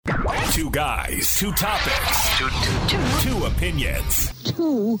Two guys, two topics, two opinions.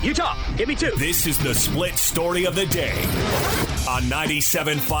 You talk. Give me two. This is the split story of the day on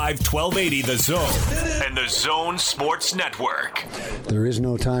 97.5 1280 The Zone and The Zone Sports Network. There is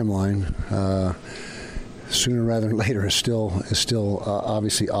no timeline. Sooner rather than later is still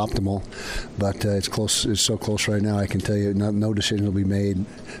obviously optimal, but it's close. It's so close right now. I can tell you, no decision will be made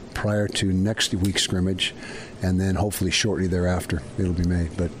prior to next week's scrimmage, and then hopefully shortly thereafter it'll be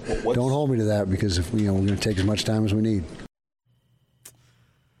made. But don't hold me to that, because if we're going to take as much time as we need.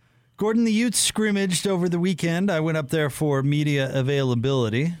 Gordon, the Utes scrimmaged over the weekend. I went up there for media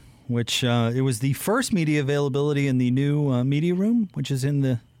availability, which it was the first media availability in the new media room, which is in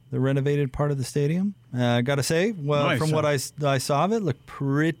the renovated part of the stadium. I got to say, nice, from what I saw of it, looked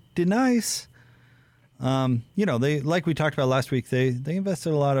pretty nice. They, like we talked about last week, they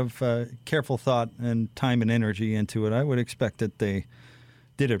invested a lot of careful thought and time and energy into it. I would expect that they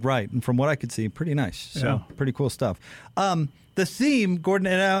did it right. And from what I could see, pretty nice. So pretty cool stuff. The theme, Gordon,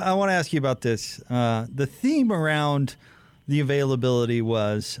 and I want to ask you about this. The theme around the availability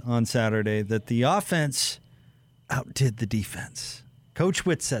was on Saturday that the offense outdid the defense. Coach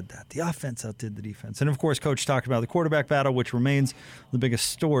Witt said that. The offense outdid the defense. And, of course, Coach talked about the quarterback battle, which remains the biggest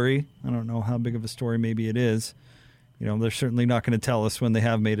story. I don't know how big of a story maybe it is. They're certainly not going to tell us when they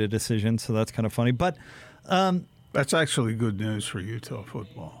have made a decision, so that's kind of funny. But that's actually good news for Utah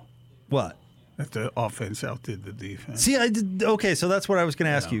football. What? That the offense outdid the defense. See, okay, so that's what I was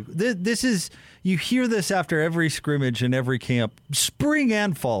going to ask you. This is, you hear this after every scrimmage and every camp, spring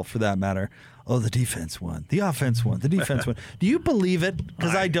and fall for that matter. Oh, the defense won. The offense won. The defense won. Do you believe it?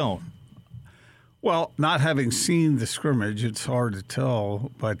 Because I don't. Well, not having seen the scrimmage, it's hard to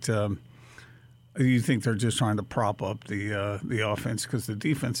tell. But you think they're just trying to prop up the offense because the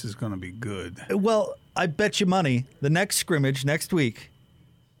defense is going to be good. Well, I bet you money the next scrimmage next week.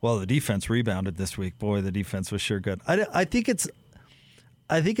 Well, the defense rebounded this week. Boy, the defense was sure good. I think it's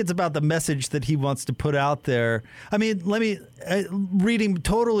about the message that he wants to put out there. I mean,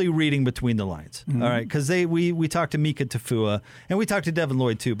 totally reading between the lines. Mm-hmm. All right, because we talked to Mika Tafua, and we talked to Devin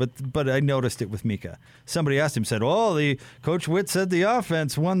Lloyd too. But I noticed it with Mika. Somebody asked him, said, "Oh, the Coach Witt said the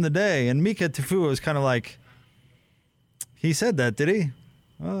offense won the day," and Mika Tafua was kind of like, "He said that, did he?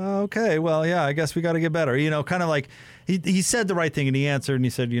 Okay, well, yeah, I guess we got to get better." Kind of like he said the right thing, and he answered, and he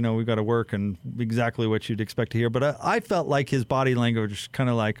said, we've got to work, and exactly what you'd expect to hear. But I felt like his body language was kind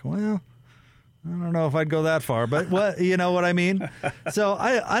of like, well, I don't know if I'd go that far, but what, you know what I mean? So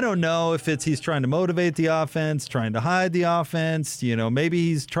I don't know if he's trying to motivate the offense, trying to hide the offense. Maybe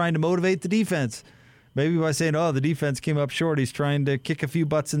he's trying to motivate the defense. Maybe by saying, oh, the defense came up short, he's trying to kick a few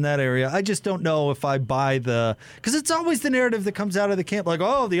butts in that area. I just don't know if I buy because it's always the narrative that comes out of the camp, like,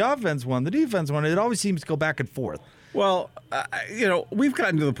 oh, the offense won, the defense won. It always seems to go back and forth. Well, we've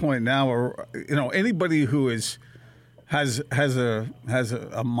gotten to the point now where, anybody who has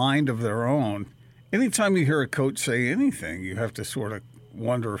a mind of their own, anytime you hear a coach say anything, you have to sort of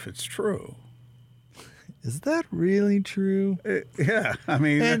wonder if it's true. Is that really true? Yeah, I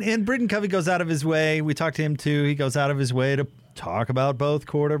mean... And Britton Covey goes out of his way. We talked to him, too. He goes out of his way to talk about both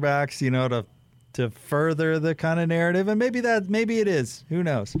quarterbacks, to further the kind of narrative. And maybe it is. Who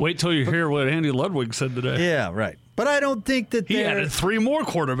knows? Wait till you hear what Andy Ludwig said today. Yeah, right. But I don't think that he added 3 more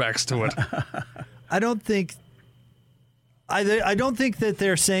quarterbacks to it. I don't think that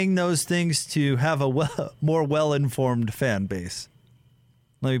they're saying those things to have a more well-informed fan base.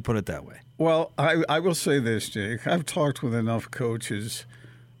 Let me put it that way. Well, I will say this, Jake. I've talked with enough coaches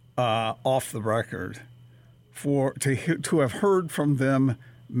off the record to have heard from them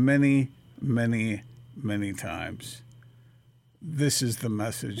many, many, many times. This is the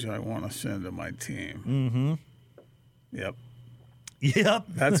message I want to send to my team. Mm-hmm. Yep.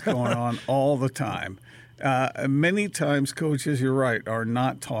 That's going on all the time. Many times coaches, you're right, are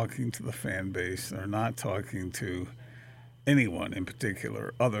not talking to the fan base. They're not talking to anyone in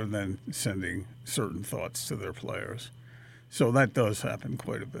particular other than sending certain thoughts to their players. So that does happen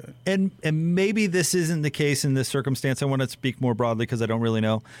quite a bit. And maybe this isn't the case in this circumstance. I want to speak more broadly because I don't really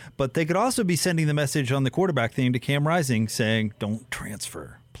know. But they could also be sending the message on the quarterback thing to Cam Rising saying, don't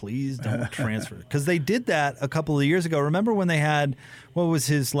transfer. Please don't transfer. Because they did that a couple of years ago. Remember when they had, what was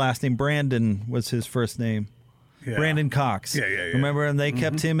his last name? Brandon was his first name. Yeah. Brandon Cox. Yeah. Remember, and they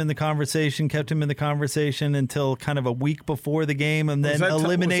kept him in the conversation until kind of a week before the game, and then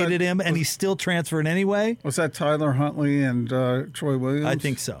eliminated him, and he's still transferring anyway. Was that Tyler Huntley and Troy Williams? I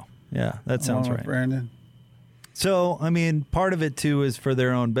think so. Yeah, that sounds right. Brandon. So, I mean, part of it, too, is for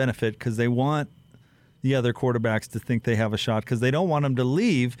their own benefit because they want the other quarterbacks to think they have a shot because they don't want them to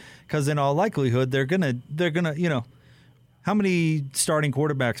leave because in all likelihood they're gonna How many starting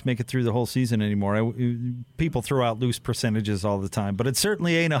quarterbacks make it through the whole season anymore? People throw out loose percentages all the time, but it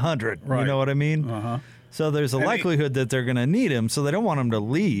certainly ain't 100. Right. You know what I mean? Uh-huh. So there's a likelihood that they're going to need him, so they don't want him to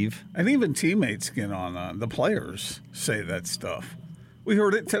leave. And even teammates get on the players say that stuff. We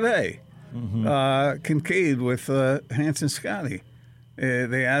heard it today. Kincaid with Hanson Scotty.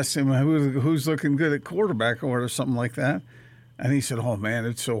 They asked him who's looking good at quarterback or something like that. And he said, oh, man,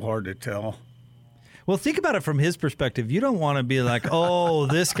 it's so hard to tell. Well, think about it from his perspective. You don't want to be like, oh,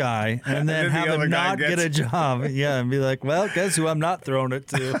 this guy, and then have him not get a job. Yeah, and be like, well, guess who I'm not throwing it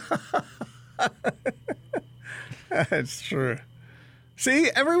to. That's true.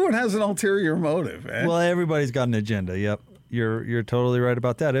 See, everyone has an ulterior motive, man. Well, everybody's got an agenda. Yep. You're totally right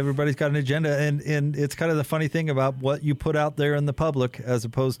about that. Everybody's got an agenda, and it's kind of the funny thing about what you put out there in the public as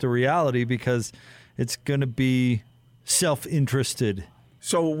opposed to reality, because it's going to be self-interested.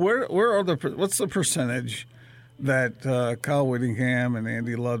 So where are what's the percentage that Kyle Whittingham and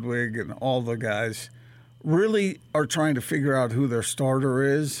Andy Ludwig and all the guys really are trying to figure out who their starter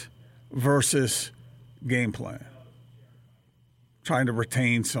is versus game plan, trying to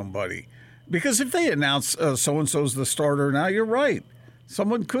retain somebody? Because if they announce so-and-so's the starter now, you're right.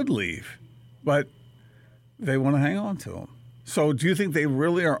 Someone could leave, but they want to hang on to him. So do you think they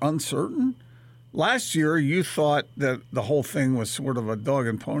really are uncertain? Last year, you thought that the whole thing was sort of a dog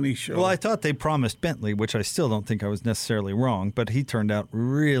and pony show. Well, I thought they promised Bentley, which I still don't think I was necessarily wrong, but he turned out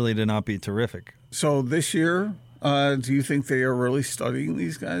really to not be terrific. So this year, do you think they are really studying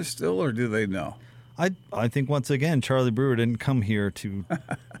these guys still, or do they know? I think, once again, Charlie Brewer didn't come here to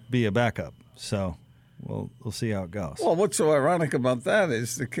be a backup. So we'll see how it goes. Well, what's so ironic about that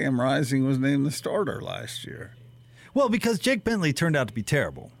is that Cam Rising was named the starter last year. Well, because Jake Bentley turned out to be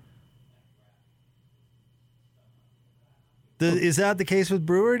terrible. Is that the case with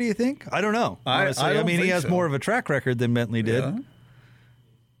Brewer, do you think? I don't know. Honestly. I mean, he has so. more of a track record than Bentley did. Yeah,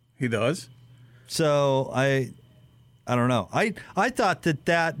 he does. So I don't know. I thought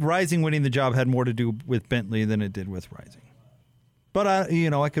that Rising winning the job had more to do with Bentley than it did with Rising. But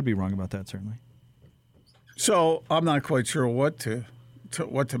I could be wrong about that, certainly. So I'm not quite sure what to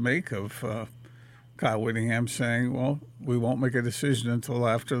make of Kyle Whittingham saying, well, we won't make a decision until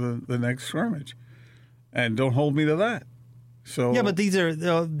after the next scrimmage. And don't hold me to that. So yeah, but these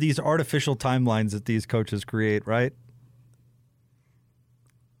are these artificial timelines that these coaches create, right?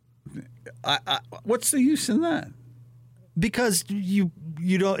 What's the use in that? Because you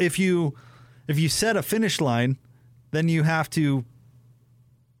don't if you set a finish line, then you have to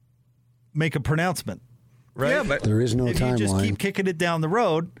make a pronouncement, right? Yeah, but there is no timeline. If you just keep kicking it down the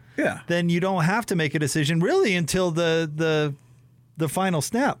road, then you don't have to make a decision really until the final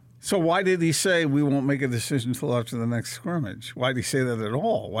snap. So why did he say we won't make a decision until after the next scrimmage? Why did he say that at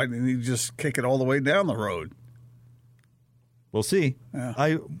all? Why didn't he just kick it all the way down the road? We'll see.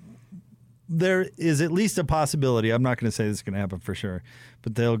 Yeah. There is at least a possibility. I'm not going to say this is going to happen for sure,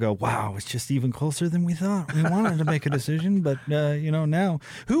 but they'll go, wow, it's just even closer than we thought. We wanted to make a decision, but, now.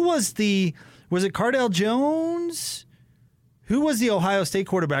 Who was it Cardale Jones? Who was the Ohio State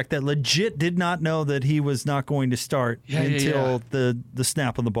quarterback that legit did not know that he was not going to start until the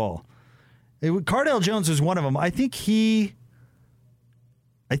snap of the ball? Cardale Jones was one of them. I think he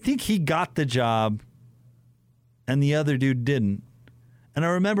got the job, and the other dude didn't. And I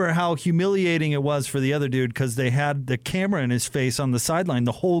remember how humiliating it was for the other dude because they had the camera in his face on the sideline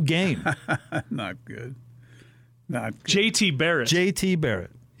the whole game. Not good. Not good. JT Barrett. JT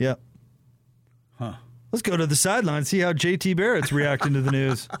Barrett. Yep. Huh. Let's go to the sideline, see how JT Barrett's reacting to the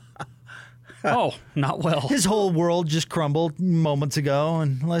news. Oh, not well. His whole world just crumbled moments ago,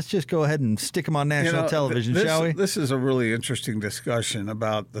 and let's just go ahead and stick him on national television, shall we? This is a really interesting discussion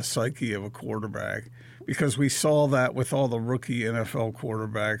about the psyche of a quarterback, because we saw that with all the rookie NFL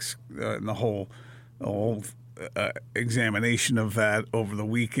quarterbacks and the whole examination of that over the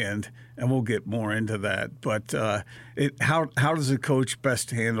weekend, and we'll get more into that. But how does a coach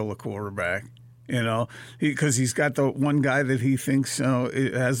best handle a quarterback? Because he's got the one guy that he thinks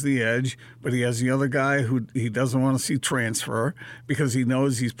has the edge, but he has the other guy who he doesn't want to see transfer because he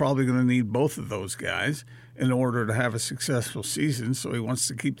knows he's probably going to need both of those guys in order to have a successful season. So he wants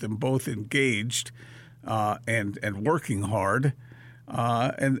to keep them both engaged and working hard.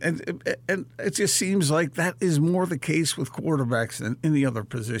 And it just seems like that is more the case with quarterbacks than any other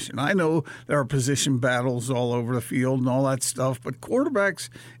position. I know there are position battles all over the field and all that stuff, but quarterbacks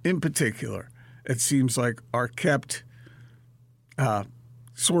in particular, it seems like, are kept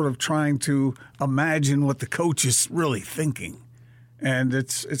sort of trying to imagine what the coach is really thinking. And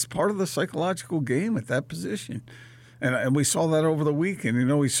it's part of the psychological game at that position. And we saw that over the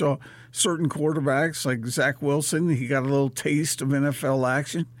weekend. We saw certain quarterbacks like Zach Wilson. He got a little taste of NFL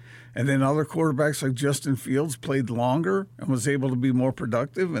action. And then other quarterbacks like Justin Fields played longer and was able to be more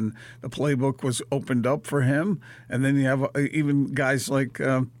productive, and the playbook was opened up for him. And then you have even guys like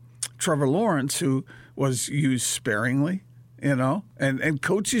Trevor Lawrence, who was used sparingly, and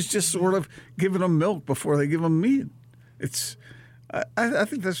coaches just sort of giving them milk before they give them meat. I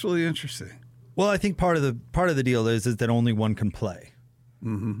think that's really interesting. Well, I think part of the deal is that only one can play,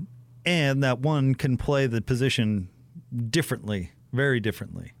 and that one can play the position differently, very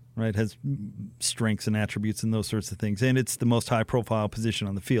differently. Right, has strengths and attributes and those sorts of things, and it's the most high-profile position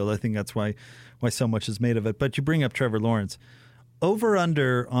on the field. I think that's why so much is made of it. But you bring up Trevor Lawrence, over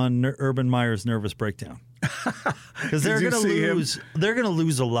under on Urban Meyer's nervous breakdown, because they're going to lose. They're going to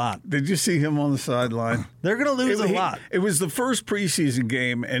lose a lot. Did you see him on the sideline? They're going to lose a lot. It was the first preseason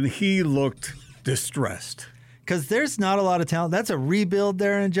game, and he looked distressed. Because there's not a lot of talent. That's a rebuild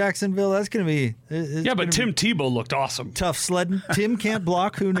there in Jacksonville. That's going to be... but Tim Tebow looked awesome. Tough sledding. Tim can't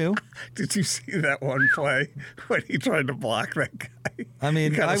block. Who knew? Did you see that one play when he tried to block that guy? I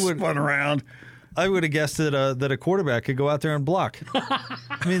mean, he spun around. I would have guessed that a quarterback could go out there and block.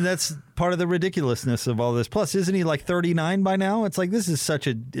 I mean, that's part of the ridiculousness of all this. Plus, isn't he like 39 by now? It's like, this is such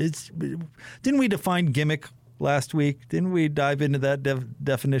a... Didn't we define gimmick last week? Didn't we dive into that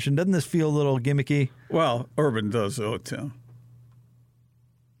definition? Doesn't this feel a little gimmicky? Well, Urban does owe it to him.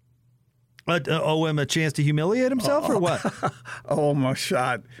 Owe him a chance to humiliate himself, or what? Owe him a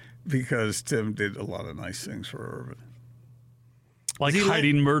shot because Tim did a lot of nice things for Urban. Like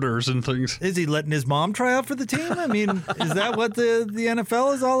hiding murders and things. Is he letting his mom try out for the team? I mean, is that what the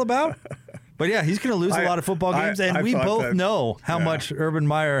NFL is all about? But yeah, he's going to lose a lot of football games, and we both know how much Urban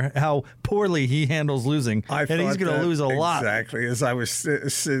Meyer, how poorly he handles losing, and he's going to lose a lot. Exactly. As I was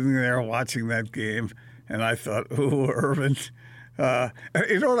sitting there watching that game, and I thought, ooh, Urban.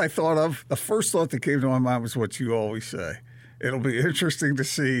 You know what I thought of? The first thought that came to my mind was what you always say. It'll be interesting to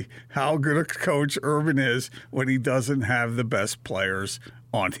see how good a coach Urban is when he doesn't have the best players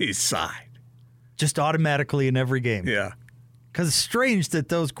on his side. Just automatically in every game. Yeah. Because it's strange that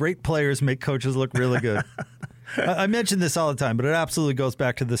those great players make coaches look really good. I mention this all the time, but it absolutely goes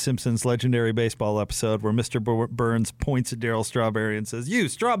back to the Simpsons legendary baseball episode where Mr. Burns points at Darryl Strawberry and says, "You,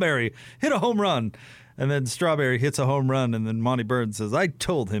 Strawberry, hit a home run." And then Strawberry hits a home run, and then Monty Burns says, "I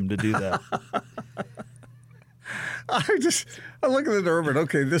told him to do that." I look at Urban,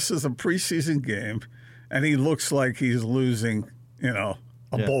 okay, this is a preseason game, and he looks like he's losing,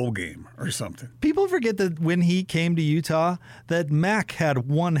 a bowl game or something. People forget that when he came to Utah, that Mac had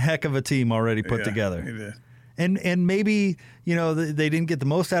one heck of a team already put together. He did. And maybe, they didn't get the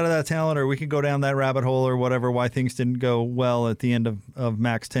most out of that talent, or we could go down that rabbit hole or whatever, why things didn't go well at the end of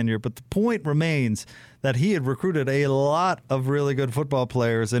Mac's tenure. But the point remains that he had recruited a lot of really good football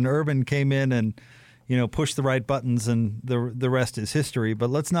players, and Urban came in and, pushed the right buttons, and the rest is history. But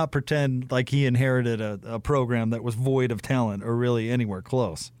let's not pretend like he inherited a program that was void of talent or really anywhere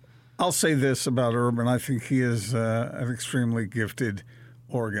close. I'll say this about Urban. I think he is an extremely gifted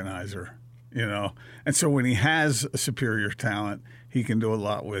organizer. And so when he has a superior talent, he can do a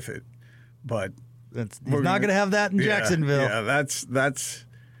lot with it. But he's not going to have that in Jacksonville. Yeah, that's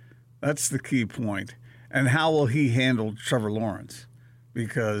the key point. And how will he handle Trevor Lawrence?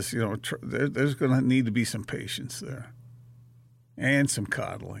 Because there's going to need to be some patience there, and some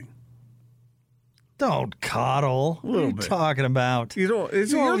coddling. Don't coddle. What are you talking about? You're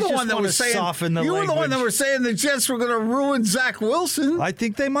the one that was saying. You were the one that were saying the Jets were going to ruin Zach Wilson. I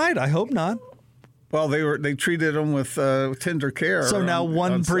think they might. I hope not. Well, they treated him with tender care. So now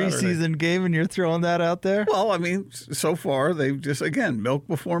one preseason game, and you're throwing that out there? Well, I mean, so far they've just milk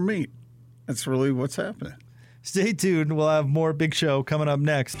before meat. That's really what's happening. Stay tuned. We'll have more Big Show coming up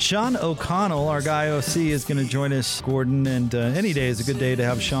next. Sean O'Connell, our guy OC, is going to join us, Gordon. And any day is a good day to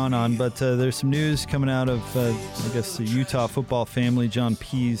have Sean on. But there's some news coming out of, the Utah football family. John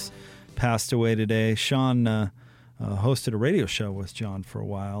Pease passed away today. Sean hosted a radio show with John for a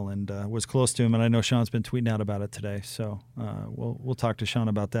while and was close to him. And I know Sean's been tweeting out about it today. So we'll talk to Sean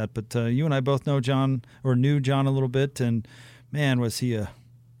about that. But you and I both knew John a little bit. And, man, was he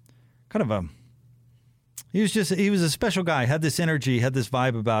He was a special guy, had this energy, had this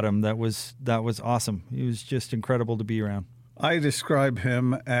vibe about him that was awesome. He was just incredible to be around. I describe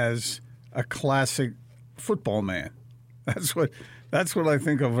him as a classic football man. That's what I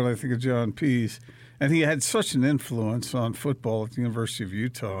think of when I think of John Pease. And he had such an influence on football at the University of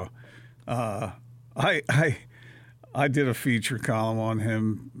Utah. I did a feature column on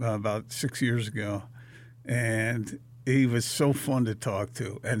him about 6 years ago, and he was so fun to talk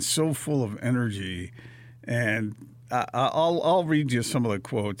to and so full of energy. And I'll read you some of the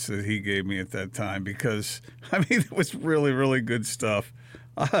quotes that he gave me at that time because, I mean, it was really, really good stuff.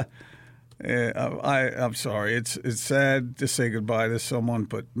 I'm sorry. It's sad to say goodbye to someone,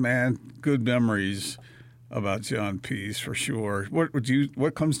 but, man, good memories about John Pease for sure.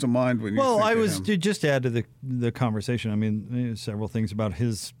 What comes to mind when you think of him? Just to add to the conversation. I mean, several things about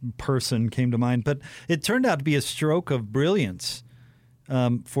his person came to mind, but it turned out to be a stroke of brilliance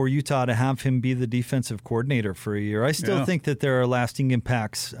for Utah to have him be the defensive coordinator for a year. I still think that there are lasting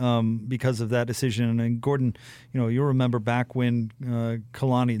impacts because of that decision. And Gordon, you'll remember back when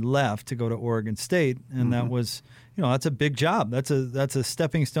Kalani left to go to Oregon State, and that was, that's a big job. That's a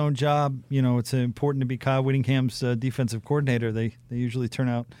stepping stone job. It's important to be Kyle Whittingham's defensive coordinator. They usually turn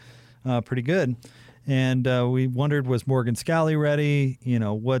out pretty good. And we wondered, was Morgan Scalley ready?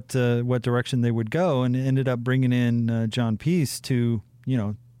 What direction they would go, and ended up bringing in John Pease to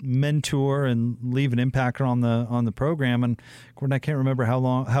mentor and leave an impact on the program. And Gordon, I can't remember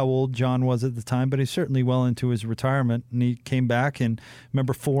how old John was at the time, but he's certainly well into his retirement. And he came back and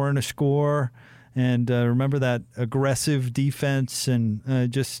remember 4 and a score, and remember that aggressive defense and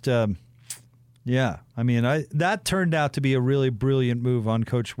yeah, I mean, that turned out to be a really brilliant move on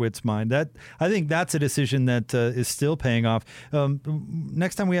Coach Witt's mind. I think that's a decision that is still paying off.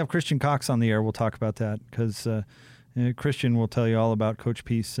 Next time we have Christian Cox on the air, we'll talk about that because Christian will tell you all about Coach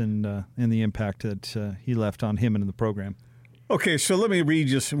Pease and the impact that he left on him and the program. Okay, so let me read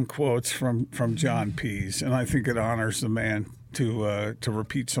you some quotes from John Pease, and I think it honors the man to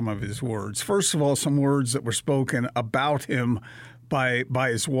repeat some of his words. First of all, some words that were spoken about him by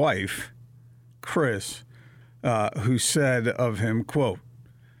his wife, Chris, who said of him, quote,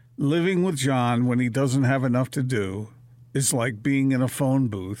 "Living with John when he doesn't have enough to do is like being in a phone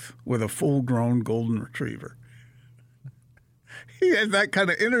booth with a full-grown golden retriever." He had that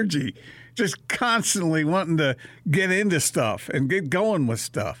kind of energy, just constantly wanting to get into stuff and get going with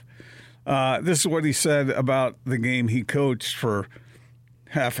stuff. This is what he said about the game he coached for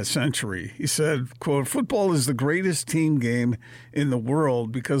half a century. He said, quote, "Football is the greatest team game in the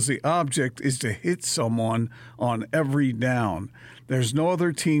world because the object is to hit someone on every down. There's no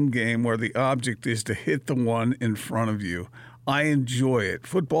other team game where the object is to hit the one in front of you. I enjoy it.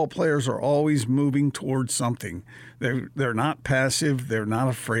 Football players are always moving towards something. They're not passive. They're not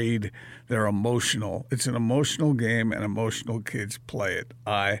afraid. They're emotional. It's an emotional game, and emotional kids play it.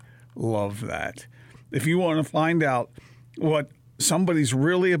 I love that." If you want to find out what somebody's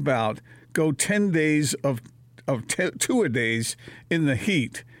really about, go 10 days of two-a-days in the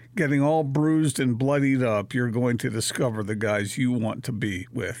heat, getting all bruised and bloodied up. You're going to discover the guys you want to be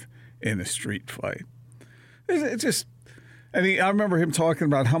with in a street fight. It's just... And I remember him talking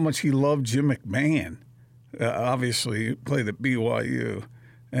about how much he loved Jim McMahon. Obviously, he played at BYU.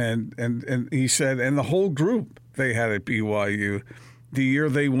 And he said, and the whole group they had at BYU, the year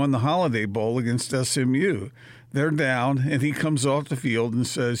they won the Holiday Bowl against SMU. They're down, and he comes off the field and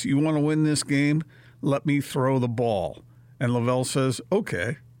says, "You want to win this game? Let me throw the ball." And Lavelle says,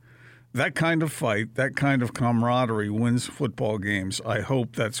 "Okay." That kind of fight, that kind of camaraderie wins football games. I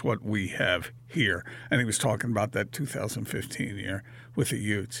hope that's what we have here. And he was talking about that 2015 year with the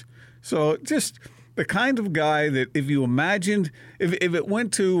Utes. So just the kind of guy that if you imagined, if it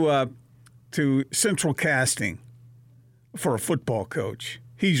went to central casting for a football coach,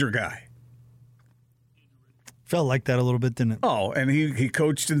 he's your guy. Felt like that a little bit, didn't it? Oh, and he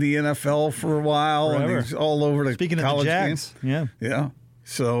coached in the NFL for a while. Forever. And he's all over the Speaking college of the Jags, games. Yeah.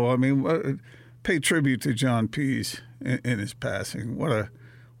 So, I mean, pay tribute to John Pease in his passing. What a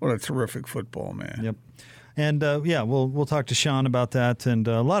terrific football man. Yep. And, we'll talk to Sean about that and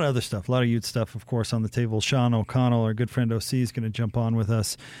a lot of other stuff, a lot of Ute stuff, of course, on the table. Sean O'Connell, our good friend OC, is going to jump on with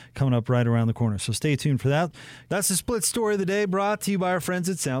us coming up right around the corner. So stay tuned for that. That's the Split Story of the Day, brought to you by our friends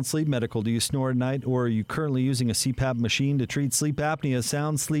at Sound Sleep Medical. Do you snore at night, or are you currently using a CPAP machine to treat sleep apnea?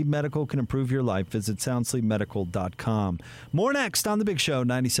 Sound Sleep Medical can improve your life. Visit soundsleepmedical.com. More next on The Big Show,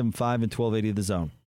 97.5 and 1280 The Zone.